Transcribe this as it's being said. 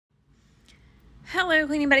Hello,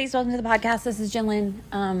 cleaning buddies. Welcome to the podcast. This is Jen Lynn.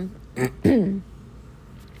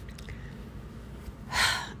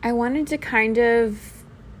 I wanted to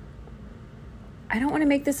I don't want to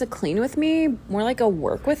make this a clean with me, more like a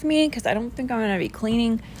work with me, because I don't think I'm going to be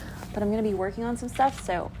cleaning, but I'm going to be working on some stuff,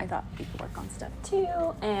 so I thought we could work on stuff too,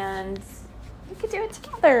 and we could do it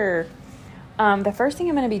together. The first thing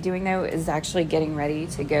I'm going to be doing, though, is actually getting ready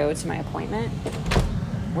to go to my appointment,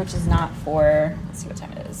 which is not for, let's see what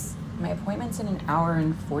time it is. My appointment's in an hour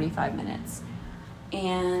and 45 minutes,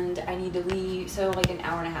 and I need to leave, so like an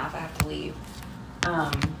hour and a half I have to leave.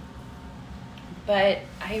 But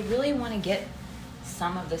I really want to get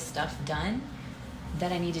some of the stuff done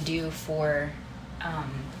that I need to do for,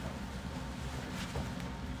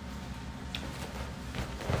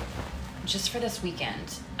 just for this weekend.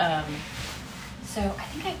 So I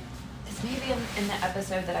think this may be in the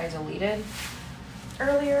episode that I deleted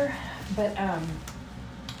earlier, but, I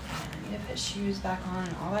need to put shoes back on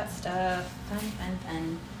and all that stuff. Fun.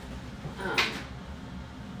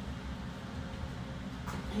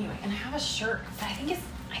 Anyway, and I have a shirt. I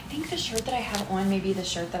think the shirt that I have on may be the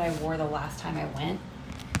shirt that I wore the last time I went.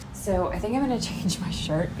 So I think I'm going to change my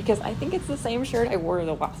shirt because I think it's the same shirt I wore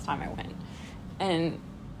the last time I went. And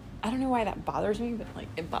I don't know why that bothers me, but like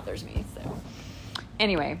it bothers me. So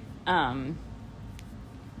anyway, I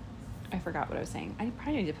forgot what I was saying. I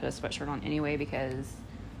probably need to put a sweatshirt on anyway because,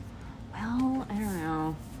 well, I don't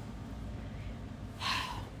know.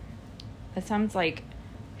 That sounds like,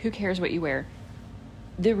 who cares what you wear?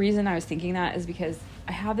 The reason I was thinking that is because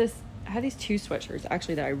I have these two sweatshirts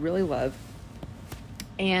actually that I really love.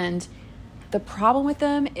 And the problem with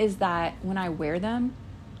them is that when I wear them,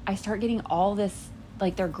 I start getting all this,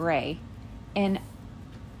 like they're gray. And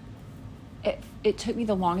it took me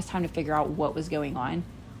the longest time to figure out what was going on.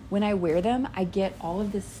 When I wear them, I get all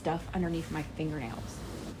of this stuff underneath my fingernails.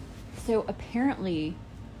 So apparently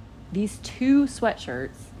these two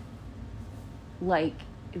sweatshirts, like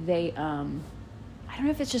they, I don't know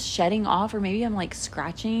if it's just shedding off or maybe I'm like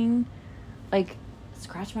scratch my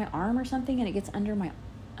arm or something and it gets under my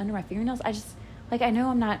fingernails. I know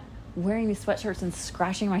I'm not wearing these sweatshirts and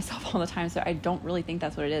scratching myself all the time, so I don't really think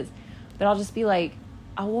that's what it is. But I'll just be like,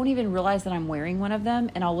 I won't even realize that I'm wearing one of them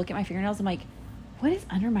and I'll look at my fingernails and I'm like, what is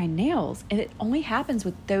under my nails? And it only happens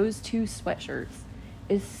with those two sweatshirts.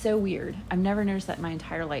 It's so weird. I've never noticed that in my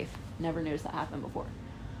entire life. Never noticed that happen before.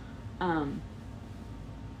 And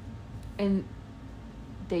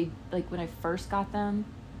they, like, when I first got them,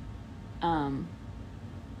 when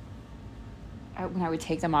I would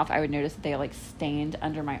take them off, I would notice that they, like, stained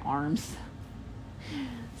under my arms.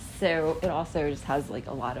 So it also just has, like,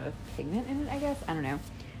 a lot of pigment in it, I guess. I don't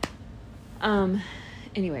know.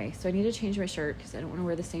 Anyway, so I need to change my shirt because I don't want to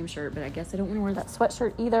wear the same shirt, but I guess I don't want to wear that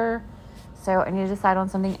sweatshirt either. So I need to decide on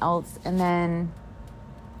something else. And then,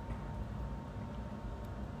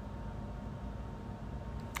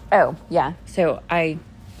 oh, yeah. So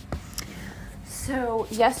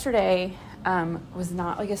yesterday was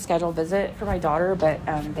not like a scheduled visit for my daughter, but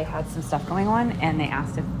they had some stuff going on and they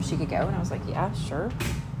asked if she could go. And I was like, yeah, sure.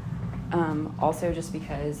 Also just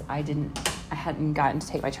because I hadn't gotten to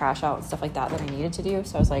take my trash out and stuff like that I needed to do.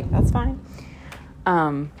 So I was like, that's fine.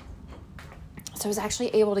 So I was actually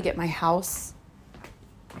able to get my house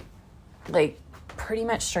like pretty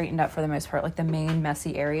much straightened up for the most part. Like the main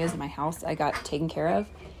messy areas of my house I got taken care of.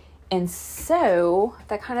 And so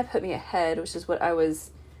that kind of put me ahead, which is what I was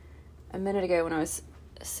a minute ago when I was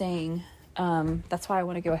saying. That's why I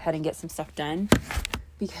want to go ahead and get some stuff done,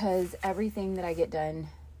 because everything that I get done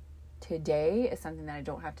today is something that I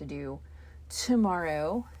don't have to do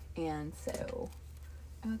tomorrow. And so,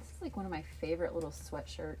 this is like one of my favorite little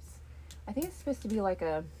sweatshirts. I think it's supposed to be like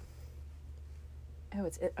I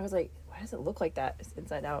was like, why does it look like that? It's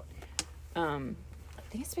inside out. I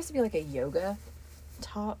think it's supposed to be like a yoga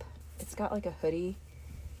top. It's got like a hoodie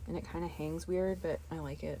and it kind of hangs weird, but I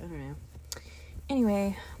like it. I don't know.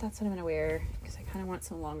 Anyway, that's what I'm gonna wear because I kind of want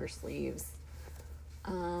some longer sleeves.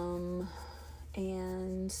 And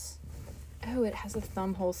it has the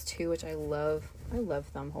thumb holes too, which I love. I love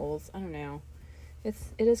thumb holes. I don't know. It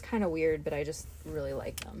is kind of weird, but I just really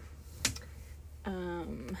like them.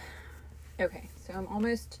 Okay, so I'm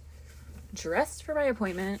almost dressed for my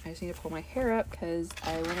appointment. I just need to pull my hair up because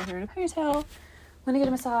I went over in a ponytail. I'm going to get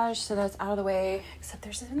a massage, so that's out of the way. Except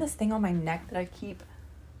there's even this thing on my neck that I keep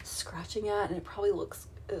scratching at, and it probably looks,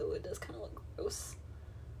 it does kind of look gross.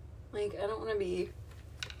 Like, I don't want to be,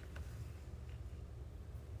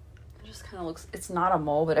 it just kind of looks, it's not a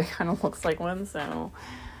mole, but it kind of looks like one, so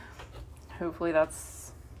hopefully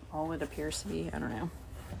that's all it appears to be. I don't know.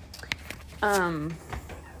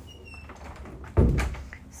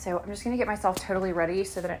 So I'm just going to get myself totally ready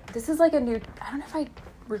so that this is like a new, I don't know if I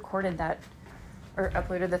recorded that or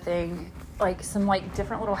uploaded the thing, like some like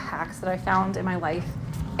different little hacks that I found in my life.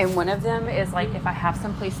 And one of them is like, if I have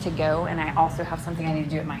some place to go and I also have something I need to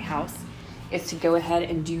do at my house, is to go ahead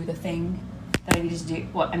and do the thing that I need to do.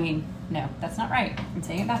 Well, I mean, no, that's not right. I'm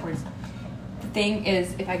saying it backwards. The thing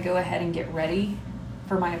is, if I go ahead and get ready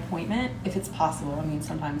for my appointment, if it's possible. I mean,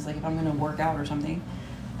 sometimes like if I'm going to work out or something,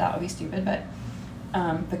 that would be stupid, but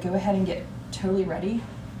go ahead and get totally ready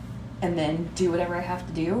and then do whatever I have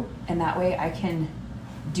to do. And that way I can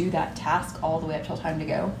do that task all the way up till time to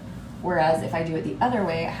go. Whereas if I do it the other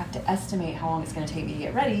way, I have to estimate how long it's going to take me to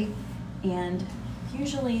get ready. And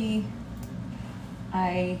usually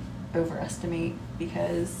I overestimate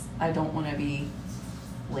because I don't want to be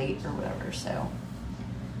late or whatever. So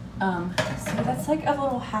that's like a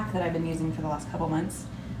little hack that I've been using for the last couple months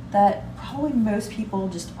that probably most people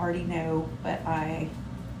just already know, but I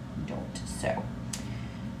don't. So,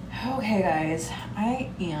 okay guys, I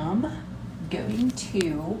am going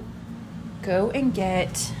to go and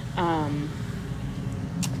get, so I'm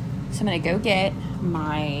going to go get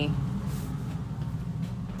my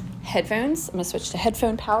headphones. I'm going to switch to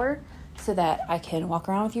headphone power so that I can walk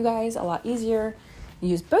around with you guys a lot easier,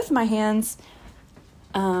 use both of my hands,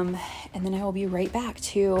 and then I will be right back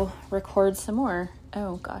to record some more.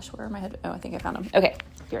 Oh gosh, where are my headphones? Oh, I think I found them. Okay,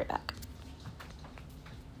 be right back.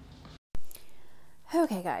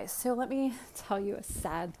 Okay guys, so let me tell you a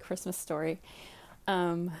sad Christmas story.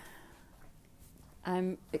 Because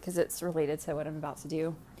it's related to what I'm about to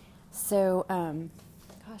do. So,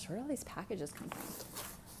 gosh, where do all these packages come from?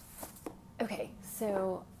 Okay,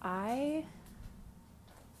 so I,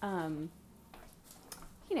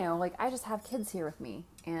 like I just have kids here with me,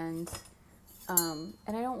 and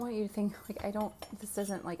I don't want you to think like this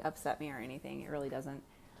doesn't like upset me or anything. It really doesn't.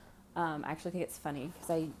 I actually think it's funny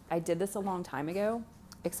because I did this a long time ago,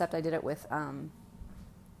 except I did it with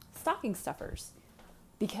stocking stuffers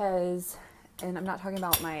because, and I'm not talking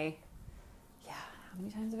about how many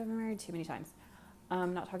times have I been married? Too many times.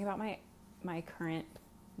 I'm not talking about my current,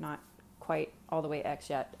 not quite all the way ex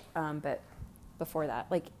yet, but before that,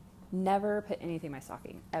 like never put anything in my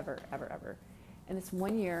stocking, ever, ever, ever. And this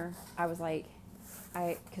one year I was like,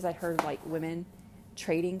 because I'd heard like women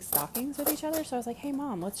trading stockings with each other. So I was like, hey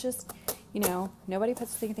mom, let's just, nobody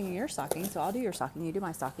puts anything in your stocking. So I'll do your stocking. You do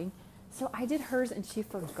my stocking. So I did hers and she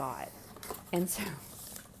forgot. And so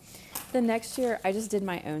the next year I just did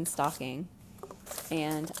my own stocking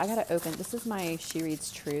and I got to open, this is my She Reads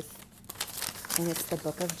Truth and it's the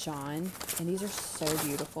Book of John. And these are so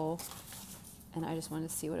beautiful. And I just wanted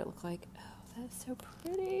to see what it looked like. Oh, that's so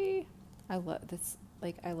pretty. I love this.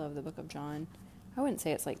 Like, I love the Book of John. I wouldn't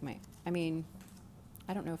say it's like I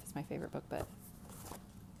don't know if it's my favorite book, but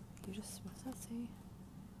what does that say?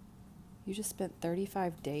 You just spent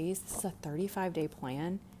 35 days. This is a 35-day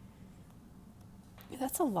plan.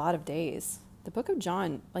 That's a lot of days. The Book of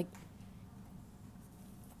John, like,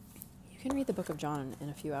 you can read the Book of John in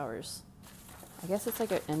a few hours. I guess it's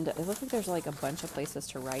like it looks like there's like a bunch of places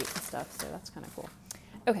to write and stuff, so that's kind of cool.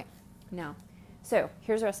 Okay, now, so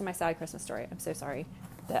here's the rest of my sad Christmas story. I'm so sorry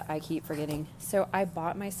that I keep forgetting. So I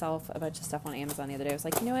bought myself a bunch of stuff on Amazon the other day. I was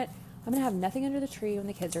like, you know what? I'm going to have nothing under the tree when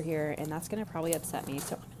the kids are here, and that's going to probably upset me.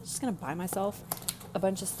 So I'm just going to buy myself a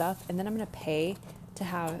bunch of stuff, and then I'm going to pay to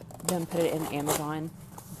have them put it in Amazon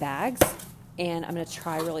bags, and I'm going to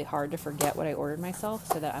try really hard to forget what I ordered myself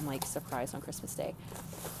so that I'm, like, surprised on Christmas Day.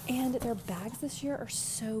 And their bags this year are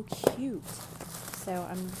so cute. So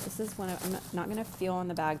this is one I'm not going to feel on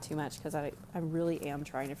the bag too much because I really am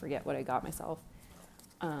trying to forget what I got myself.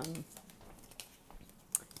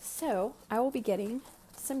 So I will be getting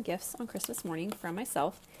some gifts on Christmas morning from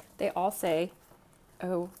myself. They all say,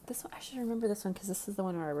 oh, this one, I should remember this one because this is the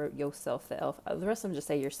one where I wrote yourself the elf. The rest of them just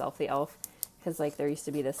say yourself the elf because like there used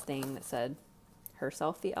to be this thing that said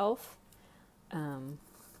herself the elf.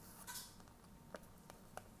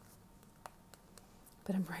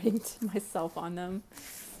 But I'm writing to myself on them.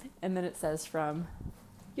 And then it says from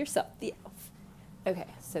yourself the elf. Okay,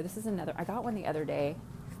 so this is another. I got one the other day,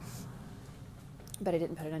 but I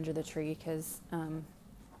didn't put it under the tree because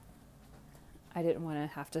I didn't want to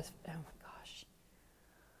have to. Oh my gosh.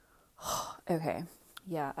 Okay,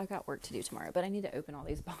 yeah, I got work to do tomorrow, but I need to open all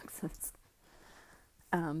these boxes.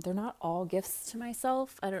 They're not all gifts to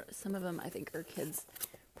myself. Some of them I think are kids'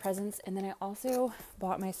 presents, and then I also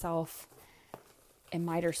bought myself a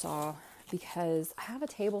miter saw because I have a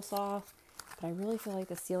table saw. But I really feel like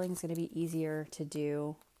the ceiling is going to be easier to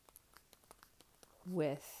do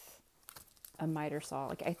with a miter saw.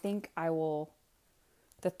 Like, I think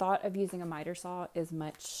the thought of using a miter saw is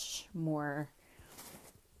much more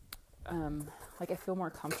like I feel more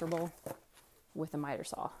comfortable with a miter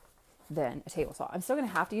saw than a table saw. I'm still going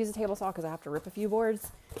to have to use a table saw because I have to rip a few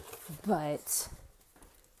boards, but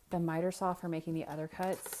the miter saw for making the other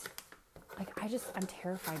cuts, like I'm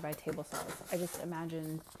terrified by table saws. I just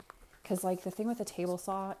imagine, because like the thing with a table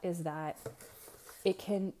saw is that it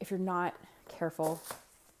can, if you're not careful,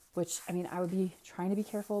 which I mean, I would be trying to be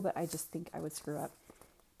careful, but I just think I would screw up.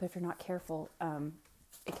 But if you're not careful,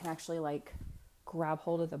 it can actually like grab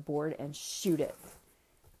hold of the board and shoot it.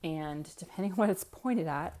 And depending on what it's pointed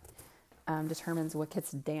at, determines what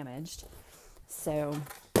gets damaged. So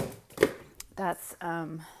that's,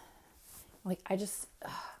 like I just,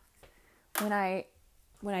 the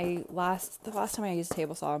last time I used a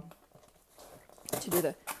table saw to do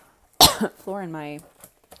the floor in my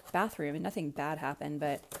bathroom, and nothing bad happened,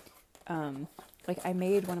 but like I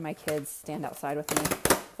made one of my kids stand outside with me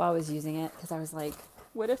while I was using it, because I was like,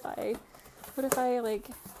 what if I like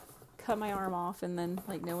cut my arm off and then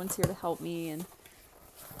like no one's here to help me? And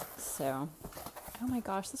so, oh my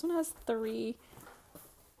gosh, this one has 3.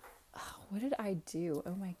 What did I do?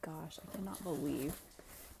 Oh my gosh, I cannot believe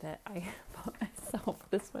that I bought myself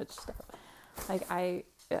this much stuff. Like I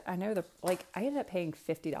know I ended up paying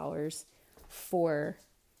 $50 for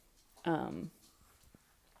the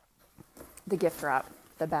gift wrap,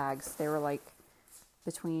 the bags. They were like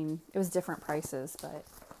it was different prices, but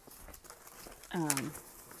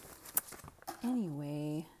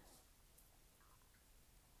anyway,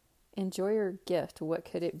 enjoy your gift. What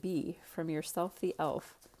could it be? From yourself, the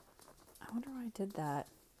elf. I wonder why I did that.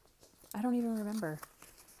 I don't even remember.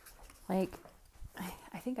 Like,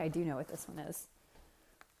 I think I do know what this one is,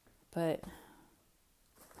 but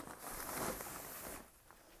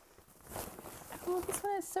oh, this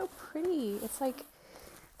one is so pretty. It's like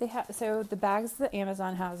so the bags that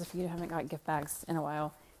Amazon has, if you haven't got gift bags in a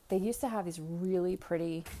while, they used to have these really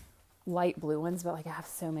pretty light blue ones, but like I have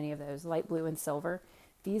so many of those, light blue and silver.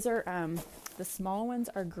 These are, the small ones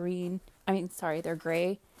are green. They're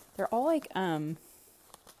gray. They're all like, they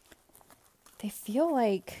feel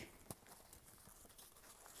like,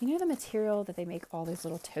 you know the material that they make all these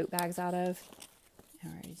little tote bags out of? I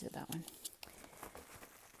already did that one.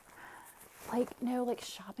 Like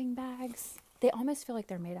shopping bags. They almost feel like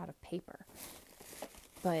they're made out of paper,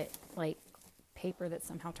 but like paper that's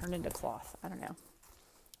somehow turned into cloth. I don't know.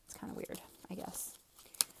 It's kind of weird, I guess.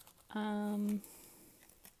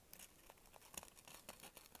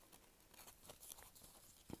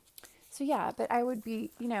 So yeah, but I would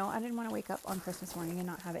be, I didn't want to wake up on Christmas morning and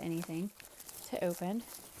not have anything to open.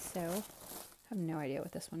 So I have no idea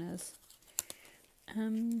what this one is.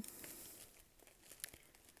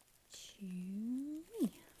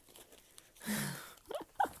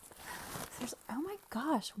 Oh my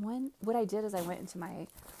gosh, what I did is I went into my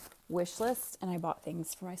wish list and I bought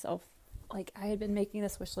things for myself. Like I had been making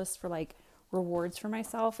this wish list for like rewards for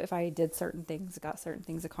myself if I did certain things, got certain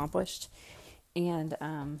things accomplished. And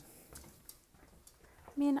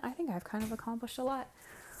I think I've kind of accomplished a lot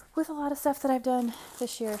with a lot of stuff that I've done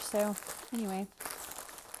this year. So anyway,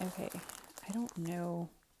 okay, I don't know.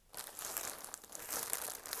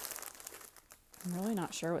 I'm really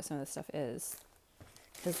not sure what some of this stuff is.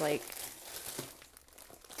 Because like,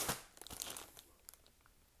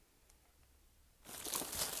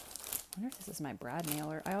 I wonder if this is my brad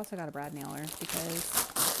nailer. I also got a brad nailer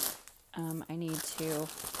because I need to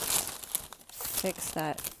fix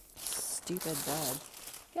that stupid bed.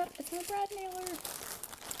 Yep, it's my brad nailer.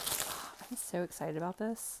 I'm so excited about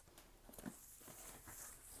this.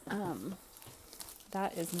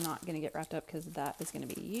 That is not going to get wrapped up because that is going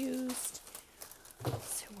to be used.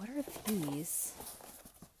 So what are these?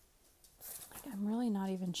 I'm really not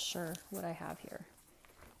even sure what I have here.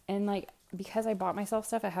 And like, because I bought myself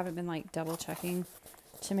stuff, I haven't been like double checking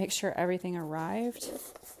to make sure everything arrived.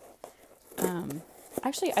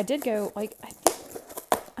 Actually, I did go, like,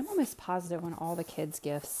 I'm almost positive when all the kids'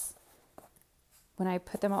 gifts, when I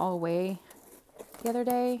put them all away the other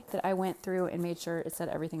day, that I went through and made sure it said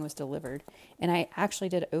everything was delivered. And I actually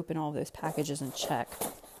did open all of those packages and check.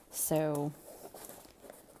 So,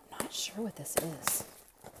 I'm not sure what this is.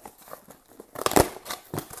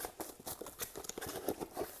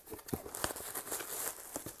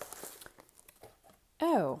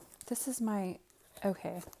 Oh, this is my,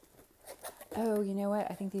 okay. Oh, you know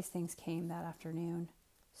what? I think these things came that afternoon.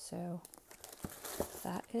 So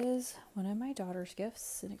that is one of my daughter's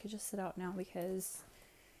gifts, and it could just sit out now because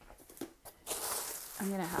I'm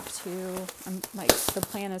going to have to, the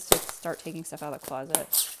plan is to start taking stuff out of the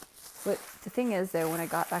closet. But the thing is, though, when I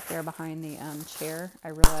got back there behind the chair, I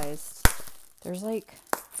realized there's like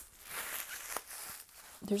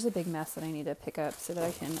there's a big mess that I need to pick up so that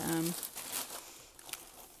I can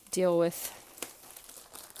deal with.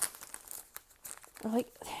 Like,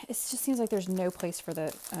 it just seems like there's no place for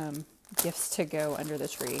the gifts to go under the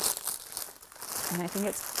tree. And I think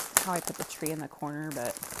it's how I put the tree in the corner,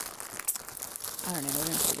 but I don't know. We're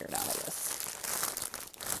going to figure it out, I guess.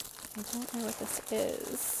 I don't know what this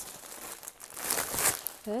is.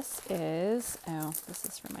 This is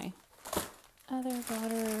for my other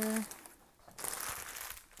daughter.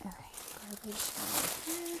 Okay, garbage out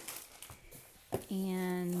here.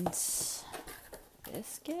 And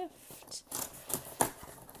this gift,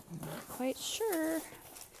 I'm not quite sure.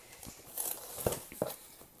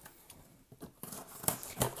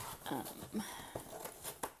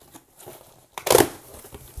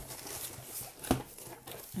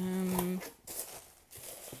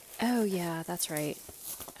 Oh yeah, that's right.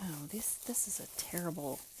 Oh, this is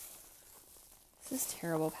terrible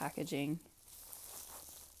packaging.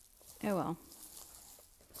 Oh well.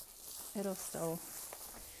 It'll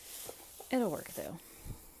work though.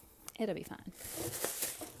 It'll be fine.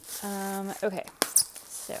 Okay.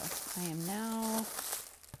 So I am now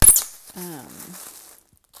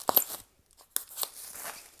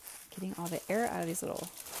getting all the air out of these little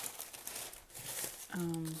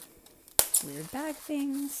weird bag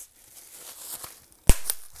things.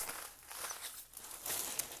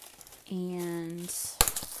 And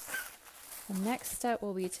the next step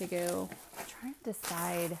will be to go try to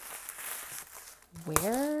decide,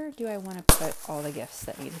 where do I want to put all the gifts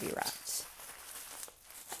that need to be wrapped?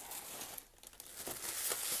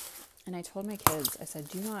 And I told my kids, I said,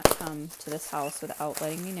 do not come to this house without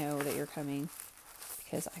letting me know that you're coming,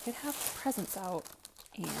 because I could have presents out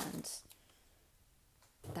and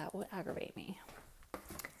that would aggravate me.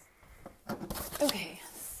 Okay,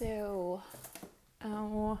 so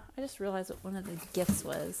I just realized what one of the gifts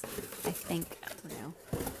was. I don't know.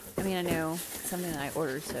 I mean, I know something that I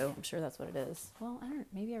ordered, so I'm sure that's what it is. Well,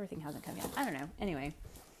 maybe everything hasn't come yet. I don't know. Anyway.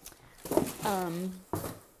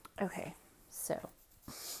 Okay. So,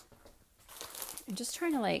 I'm just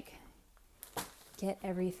trying to, get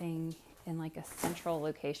everything in, a central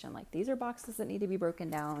location. These are boxes that need to be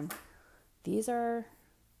broken down. These are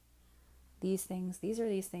these things. These are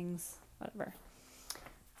these things. Whatever.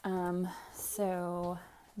 So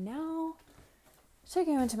now to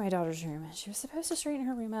go into my daughter's room. She was supposed to straighten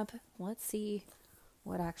her room up. Let's see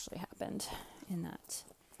what actually happened in that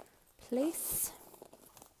place.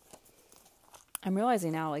 I'm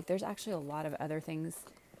realizing now, there's actually a lot of other things,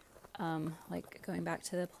 going back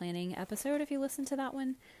to the planning episode, if you listen to that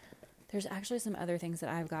one, there's actually some other things that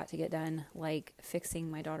I've got to get done, like fixing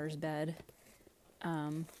my daughter's bed,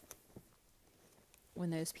 when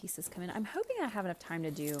those pieces come in. I'm hoping I have enough time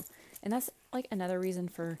to do, and that's another reason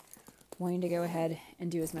for wanting to go ahead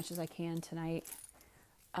and do as much as I can tonight,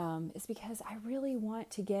 is because I really want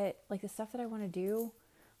to get, the stuff that I want to do,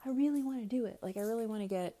 I really want to do it. I really want to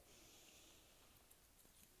get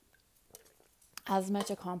as much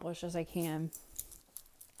accomplished as I can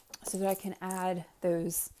so that I can add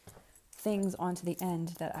those things onto the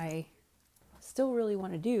end that I still really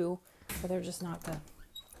want to do, but they're just not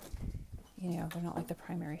they're not the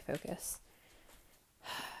primary focus.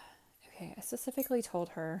 Okay, I specifically told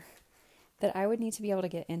her that I would need to be able to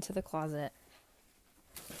get into the closet,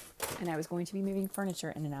 and I was going to be moving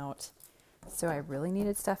furniture in and out, so I really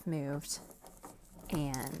needed stuff moved,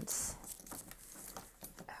 and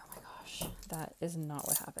oh my gosh, that is not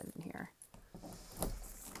what happened in here.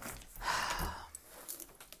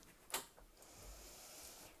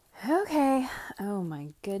 Okay, oh my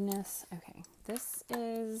goodness. Okay, this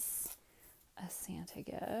is a Santa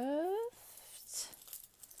gift.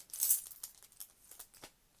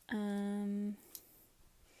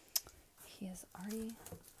 He has already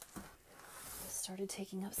started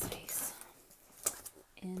taking up space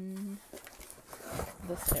in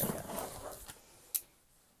this area.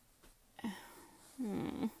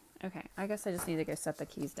 Okay, I guess I just need to go set the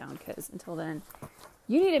keys down, because until then,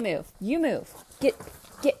 you need to move. You move. Get.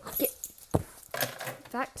 In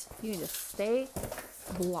fact, you need to stay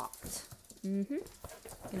blocked. I'm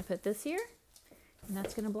gonna put this here, and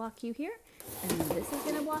that's gonna block you here, and this is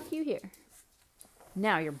gonna block you here.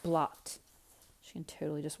 Now you're blocked. She can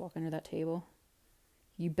totally just walk under that table.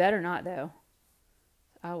 You better not, though.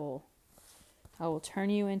 I will turn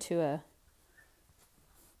you into a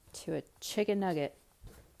chicken nugget.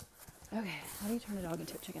 Okay, how do you turn a dog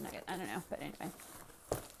into a chicken nugget? I don't know, but anyway.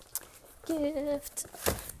 Gift.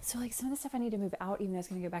 So, some of the stuff I need to move out, even though it's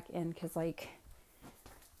going to go back in, because, yeah.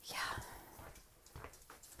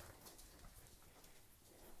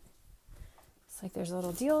 It's there's a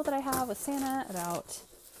little deal that I have with Santa about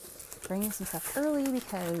bringing some stuff early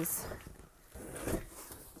because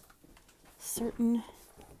certain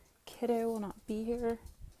kiddo will not be here.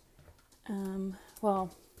 Well,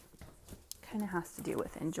 kind of has to do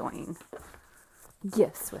with enjoying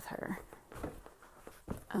gifts with her.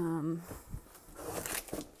 So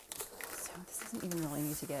this doesn't even really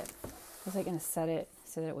need to get, I was like going to set it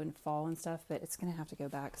so that it wouldn't fall and stuff, but it's going to have to go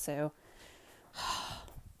back. So,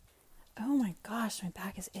 oh my gosh, my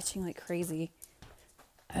back is itching like crazy.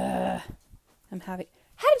 I'm having,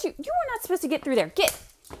 how did you were not supposed to get through there. Get.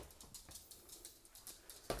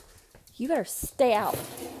 You better stay out.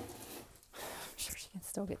 I'm sure she can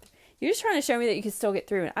still get through. You're just trying to show me that you can still get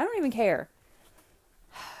through, and I don't even care.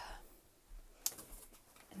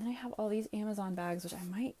 And then I have all these Amazon bags, which I'm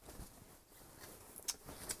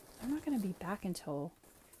not going to be back until,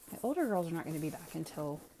 my older girls are not going to be back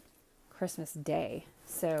until Christmas Day.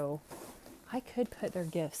 So I could put their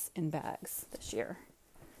gifts in bags this year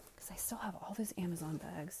because I still have all those Amazon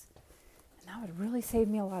bags. And that would really save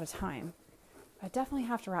me a lot of time. I definitely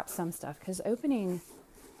have to wrap some stuff because opening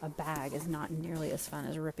a bag is not nearly as fun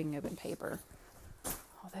as ripping open paper.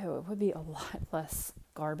 Although it would be a lot less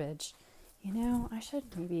garbage. You know, I should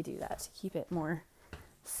maybe do that to keep it more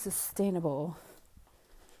sustainable.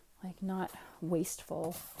 Like, not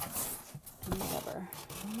wasteful and whatever.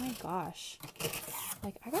 Oh my gosh.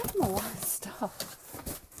 Like, I got them a lot of stuff.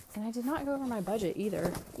 And I did not go over my budget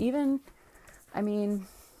either. Even, I mean,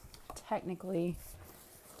 technically,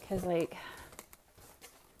 because like,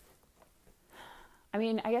 I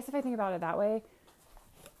mean, I guess if I think about it that way,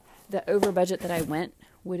 the over budget that I went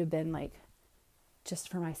would have been like, just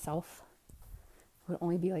for myself, would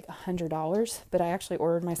only be like $100. But I actually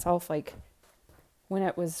ordered myself, like, when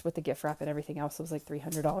it was with the gift wrap and everything else, it was like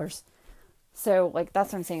 $300. So like,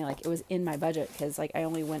 that's what I'm saying. Like, it was in my budget because like I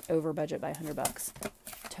only went over budget by $100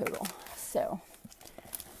 total. So,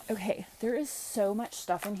 okay. There is so much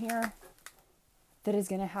stuff in here that is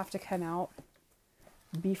going to have to come out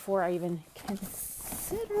before I even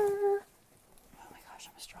consider, oh my gosh, I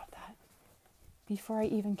almost dropped that. Before I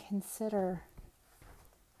even consider,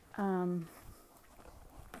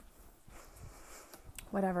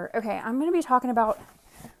 whatever. Okay, I'm going to be talking about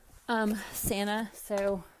Santa,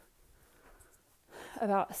 so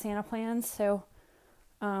about Santa plans. So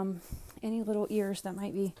any little ears that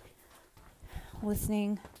might be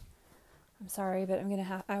listening, I'm sorry, but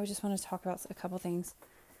I just want to talk about a couple things.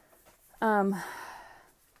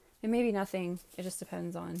 It may be nothing. It just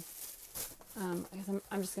depends on, because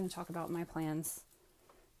I'm just going to talk about my plans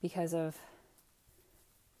because of,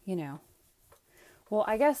 you know, well,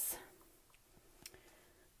 I guess,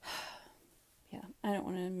 yeah, I don't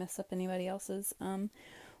want to mess up anybody else's,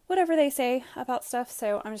 whatever they say about stuff.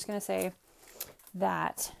 So I'm just going to say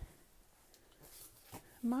that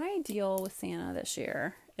my deal with Santa this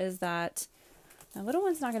year is that my little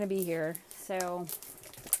one's not going to be here. So,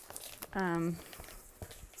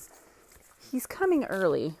 he's coming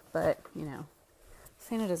early, but, you know,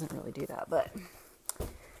 Santa doesn't really do that. But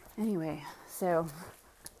anyway, so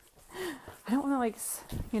I don't want to, like,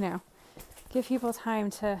 you know, give people time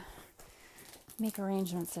to make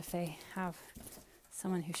arrangements if they have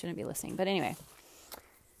someone who shouldn't be listening. But anyway,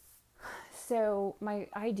 so my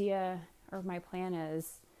idea or my plan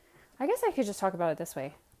is, I guess I could just talk about it this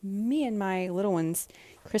way. Me and my little one's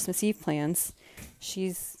Christmas Eve plans,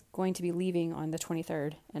 she's going to be leaving on the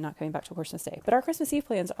 23rd and not coming back till Christmas Day. But our Christmas Eve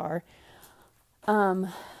plans are, I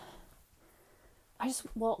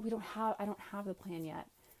don't have the plan yet,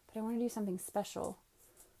 but I want to do something special.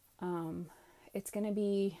 It's going to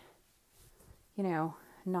be, you know,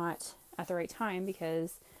 not at the right time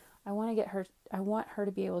because I want her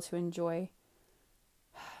to be able to enjoy,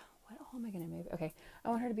 what all am I going to move? Okay. I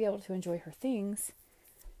want her to be able to enjoy her things.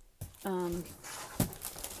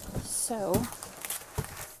 So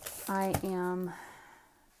I am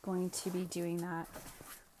going to be doing that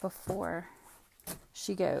before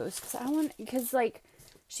she goes. Because like,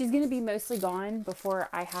 she's going to be mostly gone before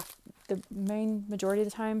the main majority of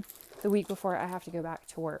the time, the week before I have to go back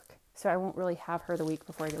to work. So I won't really have her the week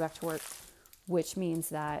before I go back to work, which means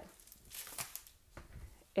that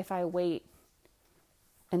if I wait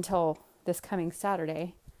until this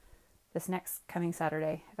next coming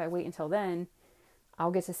Saturday, if I wait until then,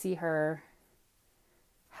 I'll get to see her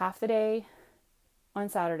half the day on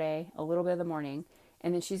Saturday, a little bit of the morning,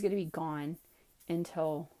 and then she's going to be gone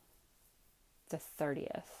until the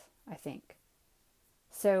 30th, I think.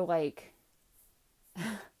 So, like,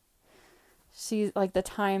 she's, like, the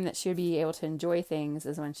time that she would be able to enjoy things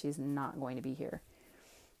is when she's not going to be here.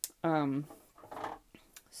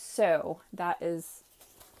 So, that is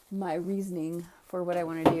my reasoning for what I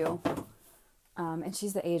want to do. And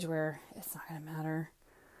she's the age where it's not going to matter.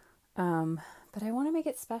 But I want to make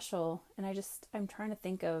it special. And I'm trying to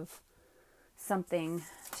think of something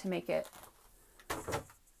to make it,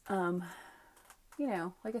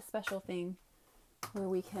 like a special thing where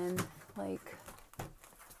we can, like,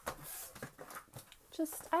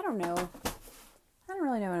 I don't know. I don't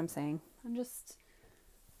really know what I'm saying. I'm just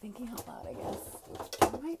thinking out loud, I guess.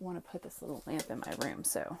 I might want to put this little lamp in my room,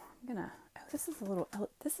 so I'm gonna, this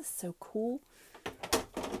is so cool.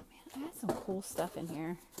 Man, I had some cool stuff in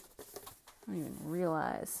here. I don't even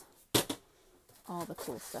realize all the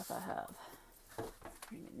cool stuff I have. I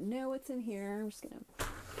don't even know what's in here. I'm just gonna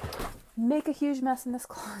make a huge mess in this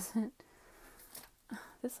closet.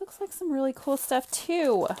 This looks like some really cool stuff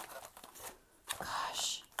too.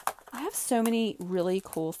 Gosh, I have so many really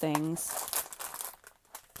cool things.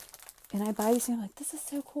 And I buy these things, I'm like, this is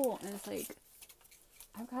so cool. And it's like,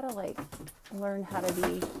 I've got to like learn how to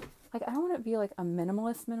be, like, I don't want to be like a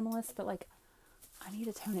minimalist, but like, I need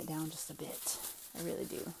to tone it down just a bit. I really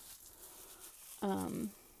do.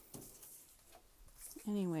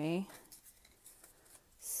 Anyway,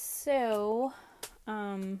 so,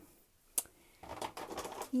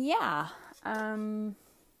 yeah, I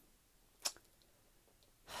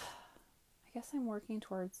guess I'm working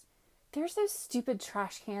towards, there's those stupid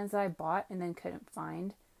trash cans that I bought and then couldn't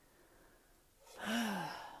find.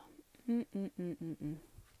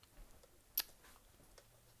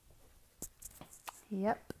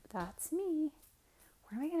 Yep, that's me.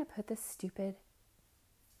 Where am I going to put this stupid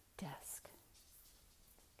desk?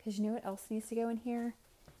 Because you know what else needs to go in here?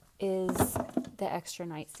 Is the extra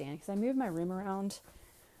nightstand. Because I moved my room around.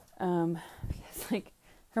 Because, like,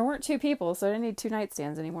 there weren't two people, so I didn't need two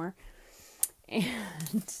nightstands anymore.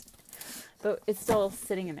 But it's still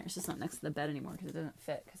sitting in there. It's just not next to the bed anymore because it doesn't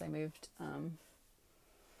fit. Because I moved, I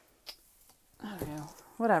don't know.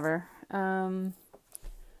 Whatever. Gosh,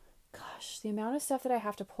 the amount of stuff that I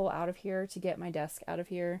have to pull out of here to get my desk out of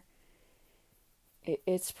here,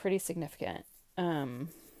 it's pretty significant.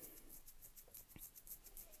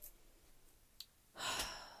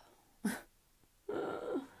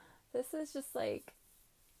 This is just like,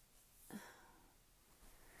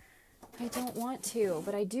 I don't want to,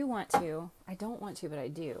 but I do want to. I don't want to, but I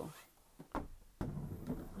do. Like,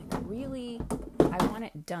 really, I want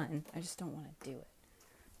it done. I just don't want to do it.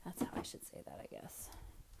 That's how I should say that, I guess.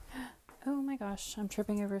 Oh my gosh, I'm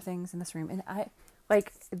tripping over things in this room. And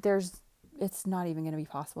it's not even going to be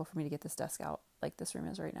possible for me to get this desk out like this room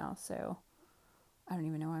is right now. So I don't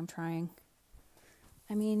even know why I'm trying.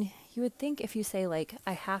 I mean, you would think if you say, like,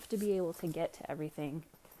 I have to be able to get to everything,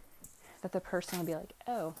 that the person would be like,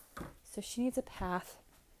 oh, so she needs a path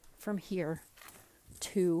from here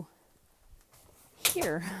to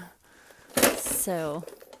here. So,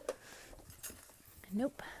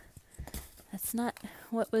 nope. That's not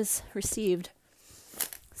what was received.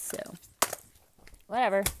 So,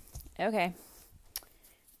 whatever. Okay.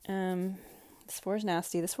 This floor's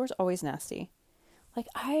nasty. This floor's always nasty. Like,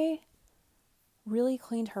 I really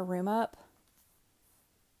cleaned her room up.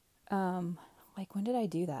 Like, when did I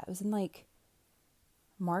do that? It was in, like,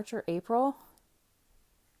 March or April.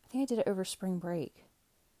 I think I did it over spring break.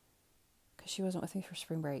 Because she wasn't with me for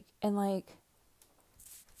spring break. And, like,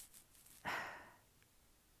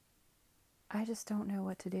 I just don't know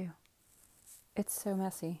what to do. It's so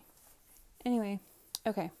messy. Anyway,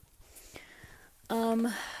 okay.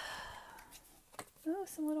 Oh,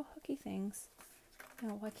 some little hooky things.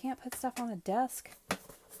 No, I can't put stuff on the desk.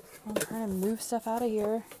 I'm trying to move stuff out of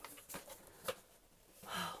here.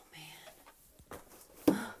 Oh,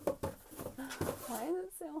 man. Why is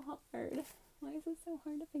it so hard? Why is it so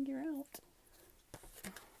hard to figure out?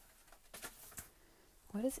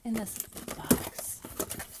 What is in this box?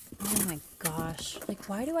 Oh my gosh. Like,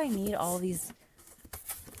 why do I need all these?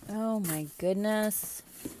 Oh my goodness.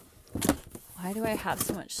 Why do I have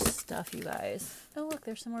so much stuff, you guys? Oh, look,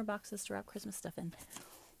 there's some more boxes to wrap Christmas stuff in.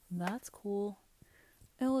 That's cool.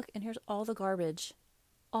 Oh, look, and here's all the garbage.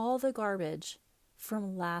 All the garbage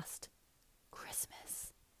from last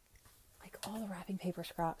Christmas. Like, all the wrapping paper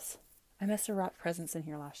scraps. I must have wrapped presents in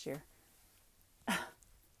here last year.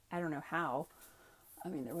 I don't know how. I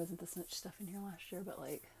mean, there wasn't this much stuff in here last year, but,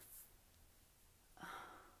 like,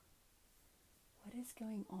 what is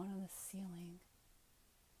going on the ceiling?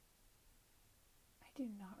 I do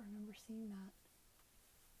not remember seeing that.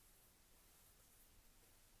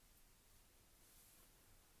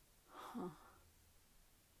 Huh.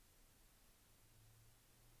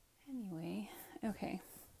 Anyway, okay.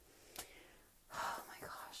 Oh my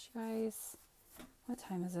gosh, you guys. What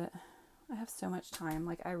time is it? I have so much time.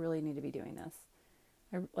 Like, I really need to be doing this.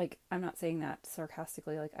 I'm not saying that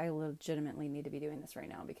sarcastically. Like, I legitimately need to be doing this right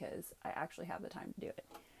now because I actually have the time to do it.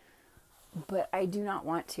 But I do not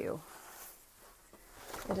want to.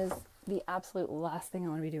 It is the absolute last thing I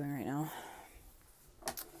want to be doing right now.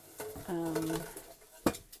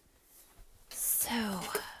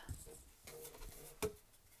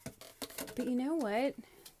 But you know what?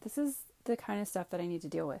 This is the kind of stuff that I need to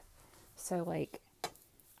deal with. So, like,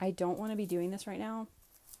 I don't want to be doing this right now,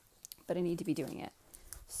 but I need to be doing it.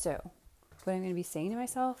 So, what I'm going to be saying to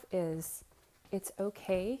myself is, it's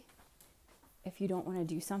okay if you don't want to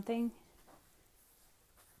do something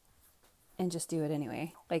and just do it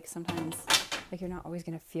anyway. Like, sometimes, like, you're not always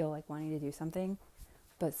going to feel like wanting to do something,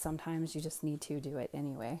 but sometimes you just need to do it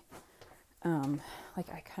anyway. Like,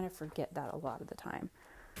 I kind of forget that a lot of the time.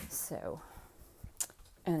 So,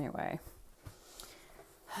 anyway.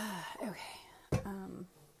 Okay.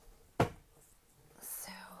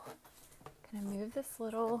 So, gonna move this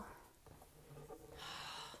little...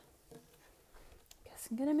 Guess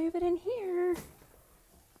I'm gonna move it in here.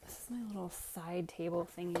 This is my little side table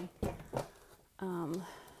thingy.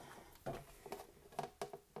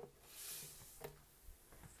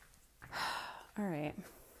 All right.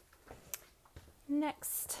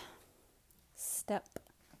 Next step. I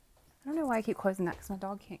don't know why I keep closing that because my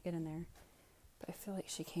dog can't get in there, but I feel like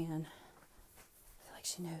she can. I feel like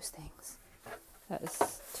she knows things. That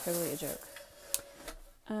is totally a joke.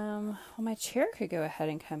 Well, my chair could go ahead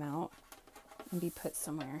and come out and be put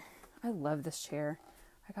somewhere. I love this chair.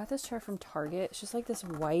 I got this chair from Target. It's just like this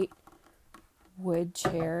white wood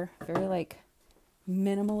chair, very like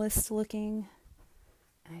minimalist looking,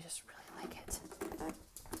 and I just really like it.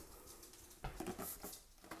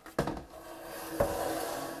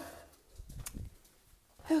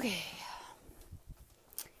 Okay.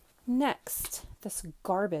 Next, this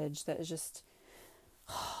garbage that is just,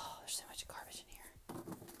 there's so much garbage in here.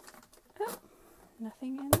 Oh,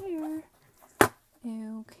 nothing in there.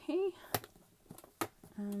 Okay.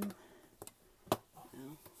 No, it's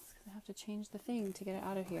 'cause I have to change the thing to get it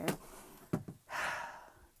out of here.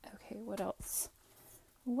 Okay, what else?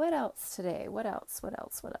 What else today? What else? Oh,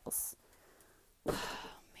 man.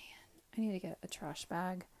 I need to get a trash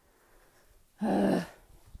bag.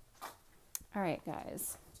 All right,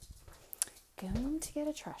 guys. Going to get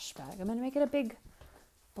a trash bag. I'm going to make it a big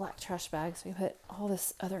black trash bag so we put all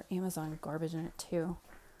this other Amazon garbage in it too.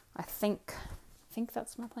 I think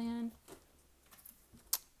that's my plan.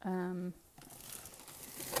 And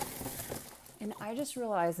I just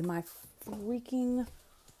realized my freaking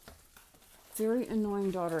very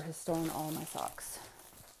annoying daughter has stolen all my socks.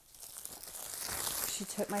 She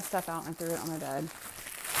took my stuff out and threw it on my bed.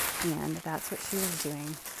 And that's what she was doing.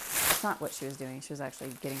 That's not what she was doing. She was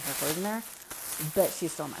actually getting her clothes in there. But she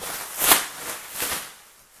stole my socks.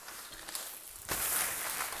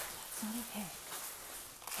 That's not okay.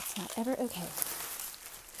 That's not ever okay.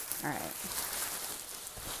 Alright.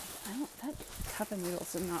 That cup of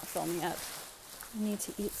noodles did not fill me up. I need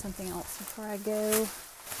to eat something else before I go.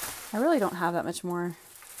 I really don't have that much more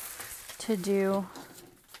to do.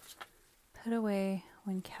 Put away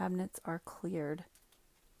when cabinets are cleared.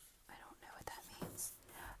 I don't know what that means.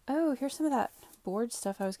 Oh, here's some of that board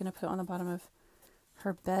stuff I was going to put on the bottom of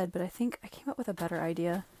her bed, but I think I came up with a better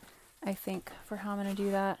idea, for how I'm going to do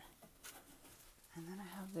that. And then I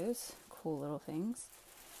have those cool little things.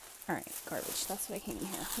 All right, garbage. That's what I came in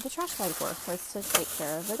here with the trash bag for, was to take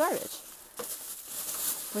care of the garbage,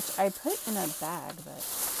 which I put in a bag, but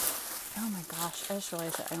oh my gosh, I just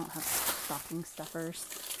realized that I don't have stocking stuffers.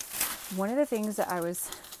 One of the things that I was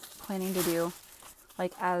planning to do,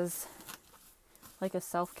 like as like a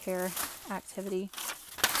self-care activity,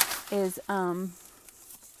 is I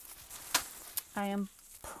am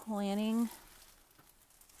planning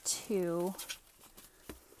to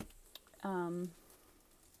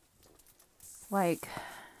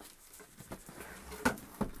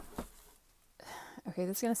okay,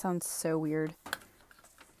 this is gonna sound so weird,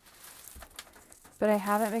 but I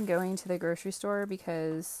haven't been going to the grocery store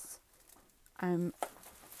because I'm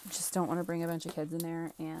just don't want to bring a bunch of kids in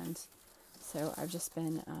there, and so I've just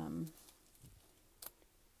been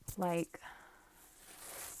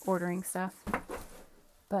ordering stuff.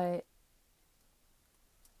 But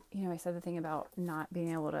I said the thing about not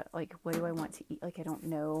being able to, like, what do I want to eat? Like, I don't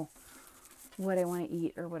know what I want to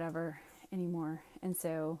eat or whatever anymore. And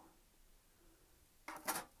so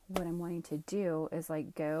what I'm wanting to do is,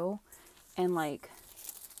 like, go and, like,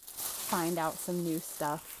 find out some new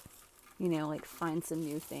stuff, like, find some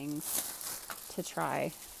new things to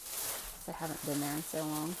try. 'Cause I haven't been there in so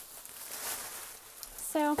long.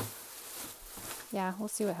 So, yeah, we'll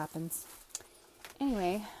see what happens.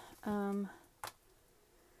 Anyway,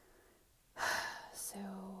 So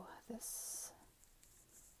this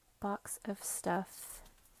box of stuff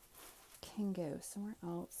can go somewhere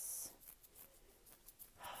else.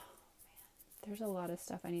 Oh, man. There's a lot of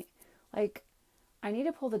stuff I need. Like, I need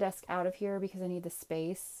to pull the desk out of here because I need the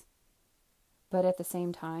space. But at the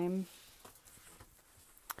same time,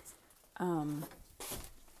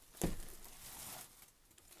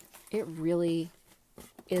 it really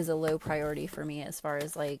is a low priority for me as far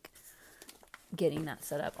as like getting that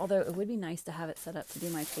set up. Although it would be nice to have it set up to do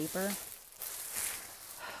my paper.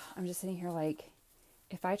 I'm just sitting here like,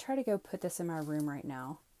 if I try to go put this in my room right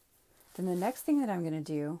now, then the next thing that I'm going to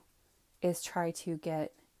do is try to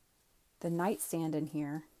get the nightstand in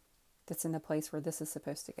here that's in the place where this is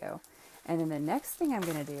supposed to go. And then the next thing I'm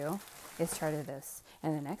going to do is try to this.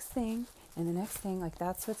 And the next thing, and the next thing, like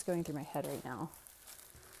that's what's going through my head right now.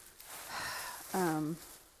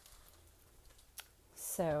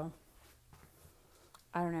 So,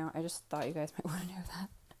 I don't know. I just thought you guys might want to know that.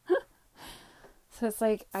 So it's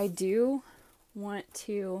like, I do want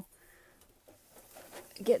to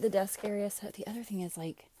get the desk area set. The other thing is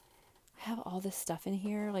like, I have all this stuff in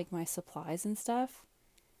here, like my supplies and stuff,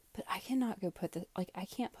 but I cannot go put this, like I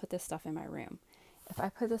can't put this stuff in my room. If I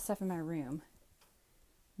put this stuff in my room,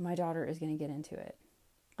 my daughter is going to get into it.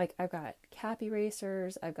 Like I've got cap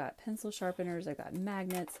erasers, I've got pencil sharpeners, I've got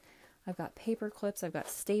magnets, I've got paper clips, I've got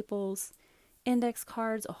staples, index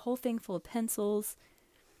cards, a whole thing full of pencils.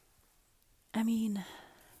 I mean,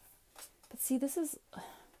 but see, this is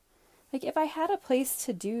like, if I had a place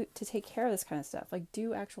to take care of this kind of stuff, like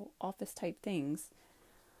do actual office type things,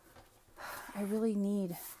 I really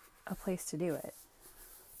need a place to do it.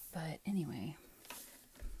 But anyway,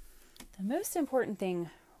 the most important thing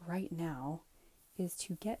right now is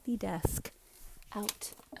to get the desk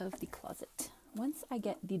out of the closet. Once I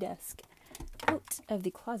get the desk out of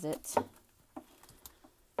the closet,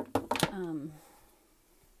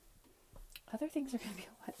 other things are going to be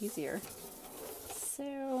a lot easier.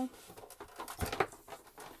 So,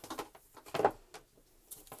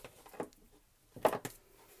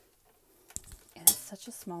 and it's such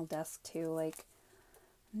a small desk too, like,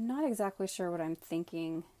 I'm not exactly sure what I'm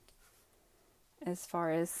thinking as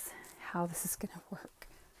far as how this is going to work.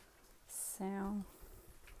 So,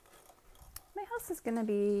 my house is going to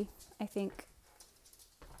be, I think,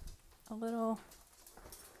 a little,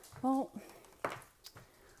 well,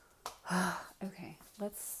 okay,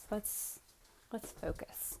 let's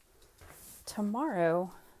focus.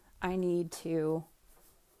 Tomorrow, I need to,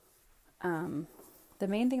 the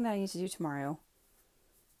main thing that I need to do tomorrow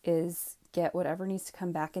is get whatever needs to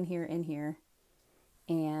come back in here,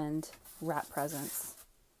 and wrap presents.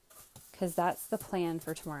 Because that's the plan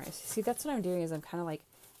for tomorrow. See, that's what I'm doing, is I'm kind of like,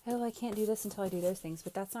 oh, I can't do this until I do those things.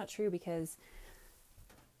 But that's not true, because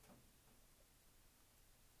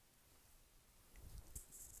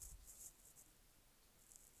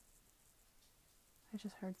I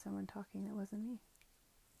just heard someone talking that wasn't me.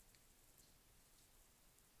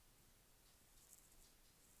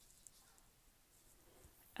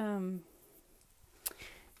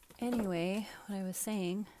 Anyway, what I was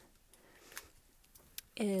saying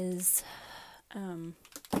is,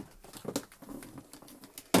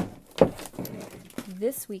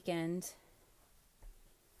 this weekend,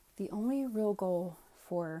 the only real goal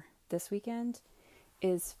for this weekend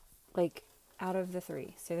is, like, out of the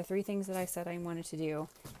three. So the three things that I said I wanted to do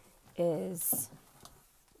is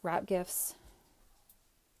wrap gifts,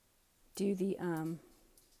 do the,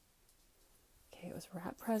 it was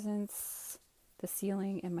wrap presents, the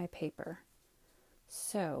ceiling, and my paper.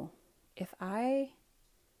 So if I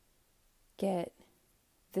get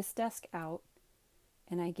this desk out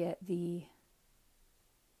and I get the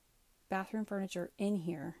bathroom furniture in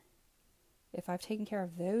here, if I've taken care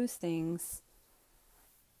of those things,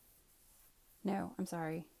 no, I'm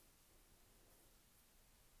sorry.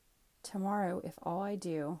 Tomorrow, if all I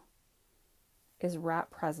do is wrap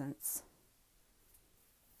presents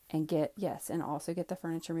and and also get the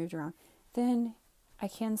furniture moved around, then I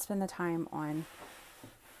can spend the time on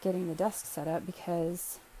getting the desk set up,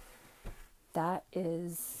 because that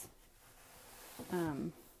is,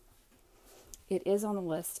 it is on the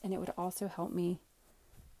list, and it would also help me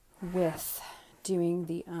with doing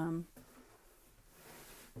the,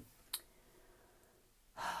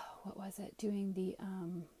 what was it? Doing the,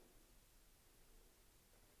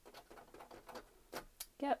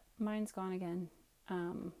 yep, mine's gone again.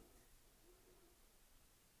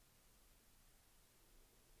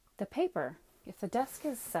 The paper. If the desk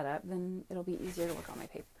is set up, then it'll be easier to work on my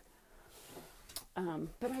paper.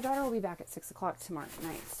 But my daughter will be back at 6 o'clock tomorrow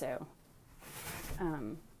night, so,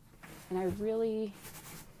 and I really,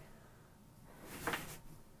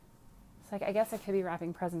 It's like, I guess I could be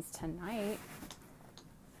wrapping presents tonight,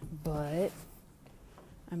 but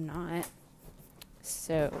I'm not.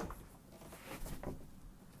 So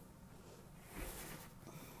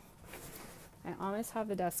I almost have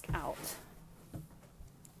the desk out.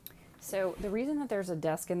 So the reason that there's a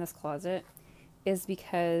desk in this closet is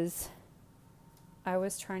because I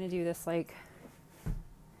was trying to do this like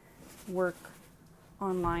work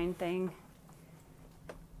online thing,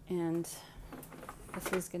 and this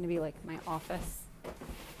was going to be like my office,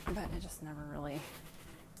 but it just never really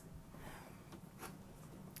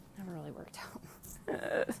worked out.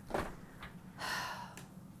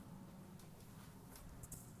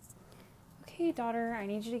 Okay, daughter, I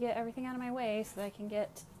need you to get everything out of my way so that I can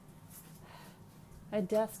get a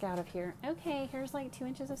desk out of here. Okay, here's like 2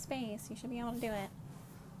 inches of space. You should be able to do it.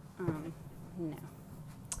 No. No.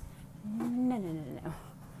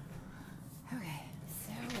 Okay,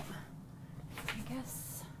 so I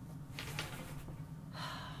guess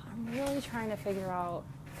I'm really trying to figure out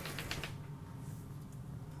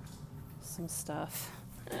some stuff.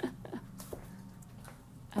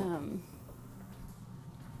 Oh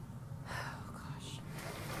gosh.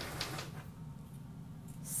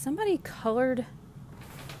 Somebody colored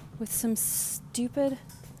with some stupid,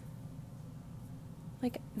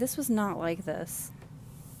 like, this was not like this.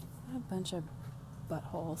 What a bunch of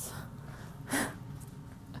buttholes.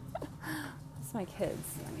 It's my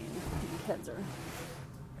kids. I mean, my kids are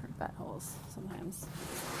buttholes sometimes.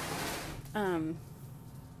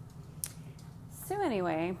 So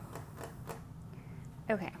anyway,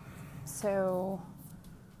 okay, so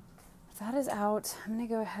that is out. I'm gonna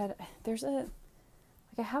go ahead.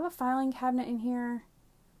 I have a filing cabinet in here.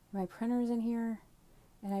 My printer's in here,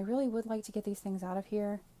 and I really would like to get these things out of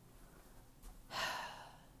here.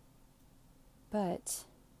 But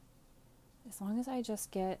as long as I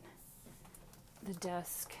just get the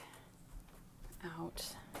desk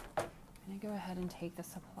out, I'm going to go ahead and take the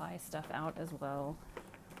supply stuff out as well.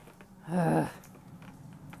 What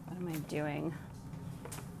am I doing?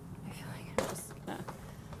 I feel like I'm just going to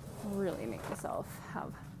really make myself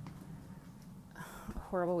have a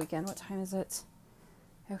horrible weekend. What time is it?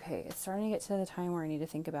 Okay, it's starting to get to the time where I need to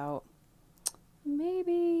think about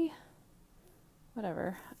maybe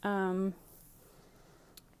whatever.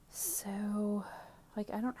 So, like,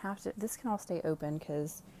 I don't have to, this can all stay open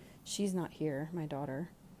because she's not here, my daughter.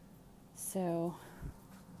 So,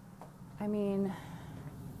 I mean,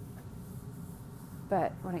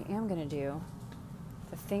 but what I am going to do,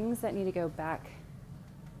 the things that need to go back,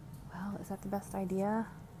 well, is that the best idea?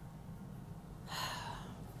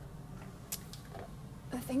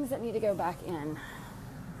 The things that need to go back in,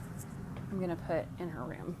 I'm going to put in her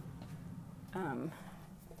room,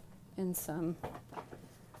 in some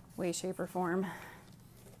way, shape, or form.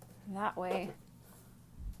 That way,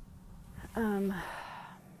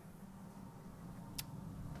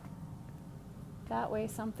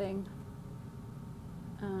 something,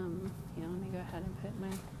 let me go ahead and put my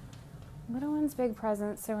little one's big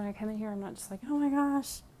present, so when I come in here, I'm not just like, oh my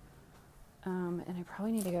gosh. And I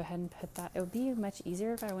probably need to go ahead and put that. It would be much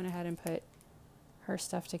easier if I went ahead and put her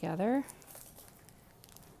stuff together.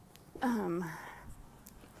 And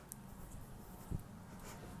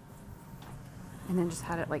then just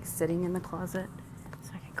had it like sitting in the closet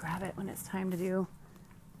so I could grab it when it's time to do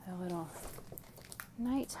the little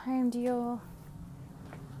nighttime deal.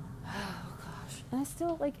 Oh gosh. And I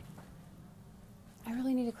still I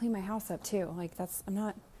really need to clean my house up too. I'm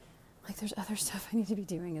not, there's other stuff I need to be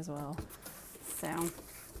doing as well. So,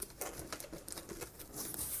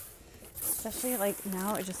 especially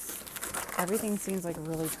now everything seems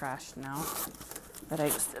really trashed now that I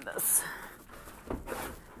just did this.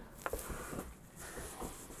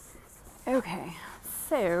 Okay,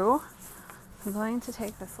 so I'm going to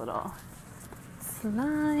take this little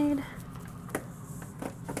slide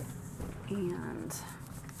and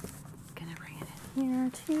gonna bring it in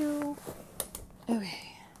here too.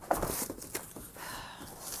 Okay,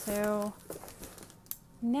 so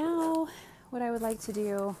now what I would like to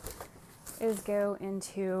do is go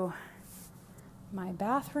into my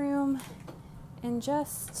bathroom and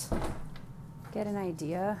just get an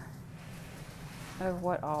idea of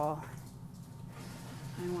what all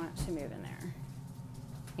I want to move in there.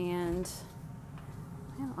 And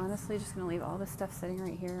I'm honestly just going to leave all this stuff sitting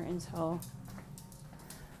right here until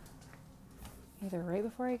either right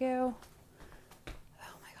before I go.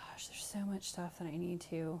 Oh my gosh, there's so much stuff that I need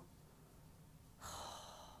to.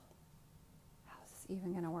 How is this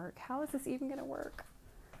even going to work? How is this even going to work?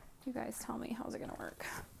 You guys tell me, how's it going to work?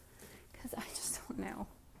 Because I just don't know.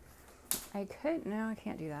 No, I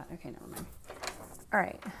can't do that. Okay, never mind. All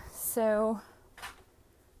right, so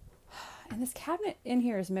And this cabinet in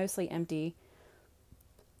here is mostly empty.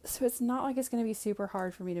 So it's not like it's going to be super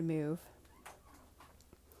hard for me to move.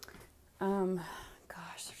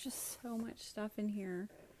 Gosh, there's just so much stuff in here.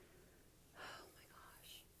 Oh my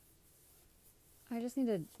gosh. I just need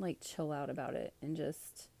to like chill out about it and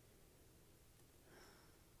just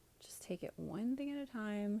take it one thing at a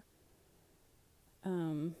time.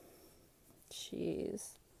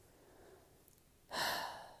 Jeez.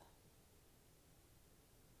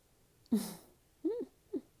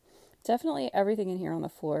 Definitely everything in here on the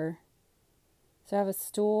floor. So I have a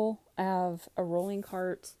stool, I have a rolling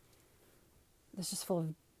cart that's just full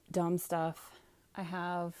of dumb stuff. I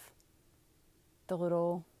have the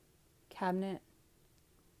little cabinet.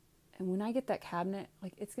 And when I get that cabinet,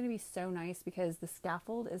 like, it's going to be so nice because the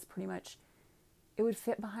scaffold is pretty much, it would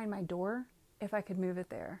fit behind my door if I could move it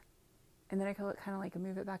there. And then I could kind of like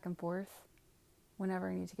move it back and forth whenever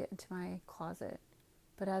I need to get into my closet.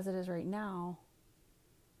 But as it is right now,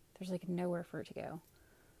 there's like nowhere for it to go.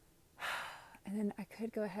 And then I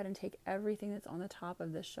could go ahead and take everything that's on the top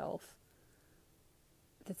of this shelf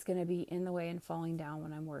that's going to be in the way and falling down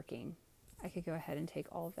when I'm working. I could go ahead and take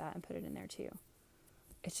all of that and put it in there too.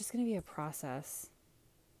 It's just going to be a process.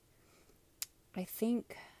 I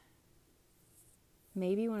think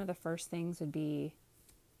maybe one of the first things would be,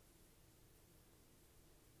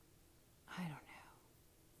 I don't know.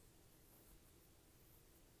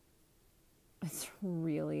 It's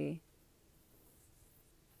really,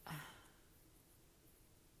 I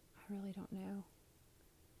really don't know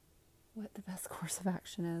what the best course of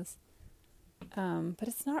action is. But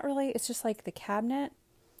it's not really, it's just like the cabinet,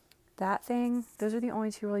 that thing, those are the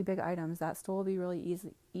only two really big items. That stool will be really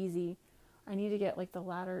easy. I need to get like the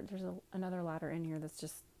ladder. There's another ladder in here that's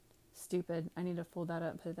just stupid. I need to fold that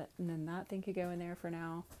up, put that, and then that thing could go in there for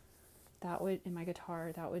now. That would, in my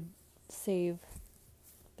guitar, that would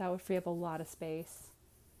free up a lot of space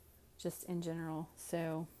just in general.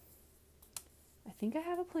 So I think I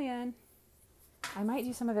have a plan. I might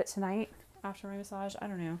do some of it tonight after my massage. I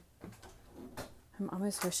don't know. I'm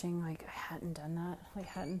almost wishing like I hadn't done that, like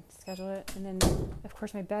hadn't scheduled it. And then of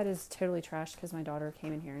course my bed is totally trashed because my daughter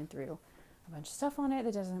came in here and threw a bunch of stuff on it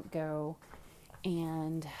that doesn't go.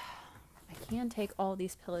 And I can take all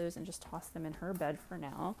these pillows and just toss them in her bed for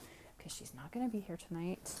now because she's not going to be here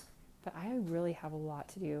tonight. But I really have a lot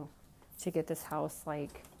to do to get this house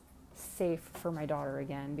like safe for my daughter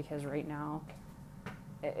again, because right now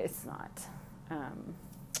it's not.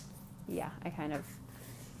 I kind of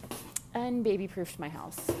unbaby-proofed my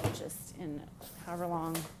house just in however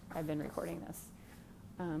long I've been recording this.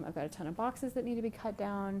 I've got a ton of boxes that need to be cut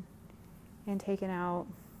down and taken out.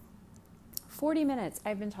 40 minutes.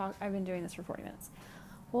 I've been doing this for 40 minutes.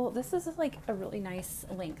 Well, this is like a really nice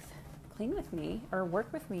length. Clean with me or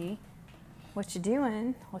work with me. What you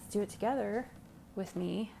doing? Let's do it together with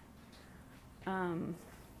me.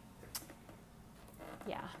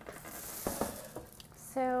 Yeah.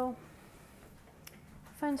 So,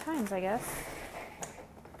 fun times, I guess.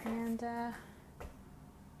 And I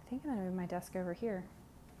think I'm going to move my desk over here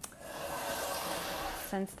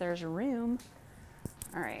since there's room.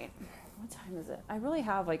 All right. What time is it? I really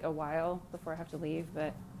have like a while before I have to leave,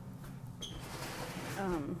 but I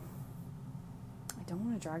don't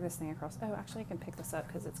want to drag this thing across. Oh, actually I can pick this up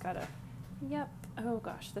because it's got a, yep. Oh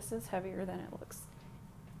gosh, this is heavier than it looks.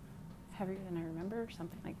 Heavier than I remember,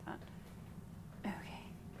 something like that. Okay.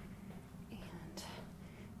 And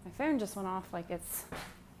my phone just went off like it's,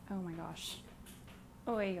 oh my gosh.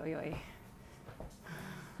 Oy, oy,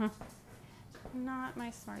 oy. Not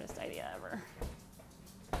my smartest idea ever.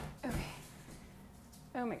 Okay.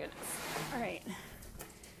 Oh my goodness. All right.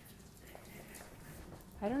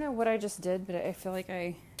 I don't know what I just did, but I feel like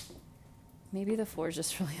maybe the floor is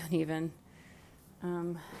just really uneven.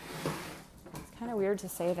 It's kind of weird to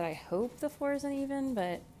say that I hope the floor is uneven,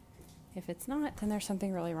 but if it's not, then there's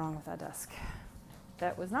something really wrong with that desk.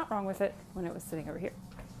 That was not wrong with it when it was sitting over here.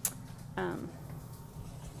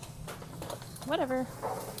 Whatever.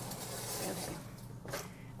 Okay.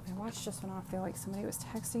 My watch just went off. I feel like somebody was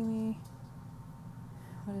texting me.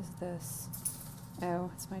 What is this?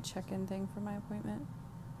 Oh, it's my check-in thing for my appointment.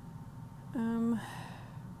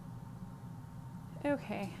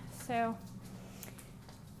 Okay, so,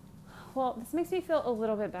 well, this makes me feel a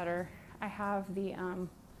little bit better. I have the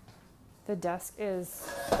desk is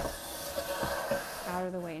out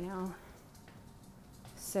of the way now.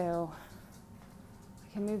 So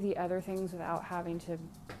I can move the other things without having to,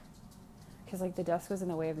 because like the desk was in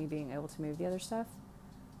the way of me being able to move the other stuff.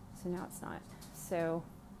 So now it's not. So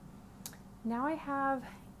now I have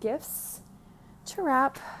gifts to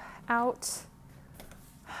wrap out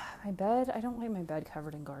my bed, I don't like my bed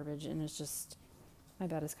covered in garbage, and it's just, my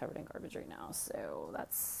bed is covered in garbage right now, so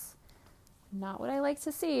that's not what I like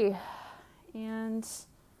to see. And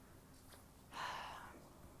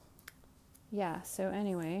yeah, so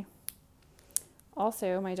anyway,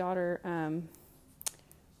 also my daughter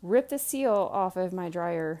ripped the seal off of my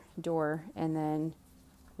dryer door and then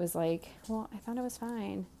was like, well, I found it was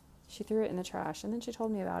fine. She threw it in the trash, and then she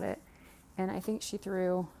told me about it, and I think she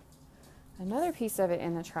threw another piece of it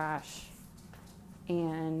in the trash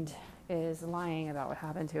and is lying about what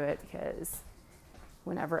happened to it, because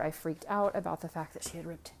whenever I freaked out about the fact that she had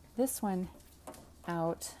ripped this one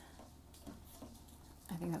out,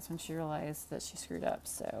 I think that's when she realized that she screwed up.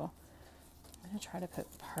 So I'm going to try to put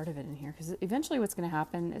part of it in here, because eventually what's going to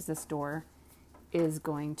happen is this door is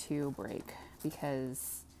going to break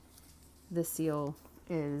because the seal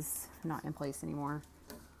is not in place anymore.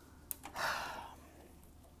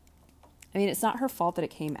 I mean, it's not her fault that it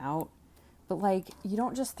came out, but like, you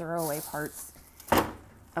don't just throw away parts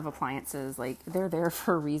of appliances. Like, they're there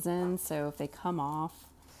for a reason. So if they come off,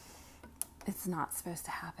 it's not supposed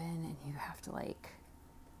to happen, and you have to like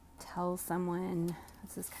tell someone.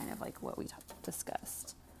 This is kind of like what we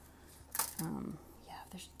discussed. Yeah,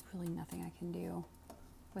 there's really nothing I can do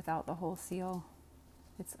without the whole seal.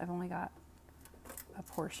 I've only got a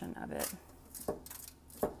portion of it,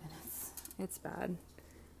 and it's bad.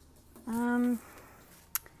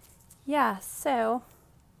 Yeah, so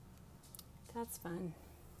that's fun.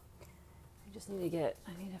 I need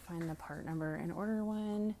to find the part number and order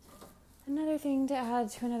one. Another thing to add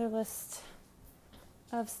to another list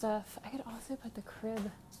of stuff. I could also put the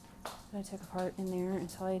crib that I took apart in there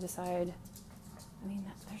until I decide. I mean,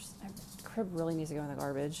 the crib really needs to go in the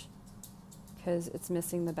garbage because it's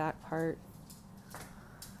missing the back part.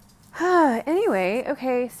 Anyway,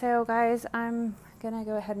 okay, so guys, I'm gonna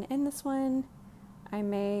go ahead and end this one. I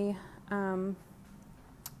may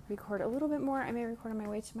record a little bit more. I may record on my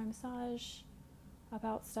way to my massage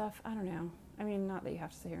about stuff. I don't know. I mean, not that you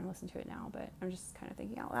have to sit here and listen to it now, but I'm just kind of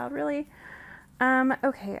thinking out loud, really.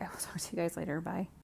 Okay, I will talk to you guys later. Bye.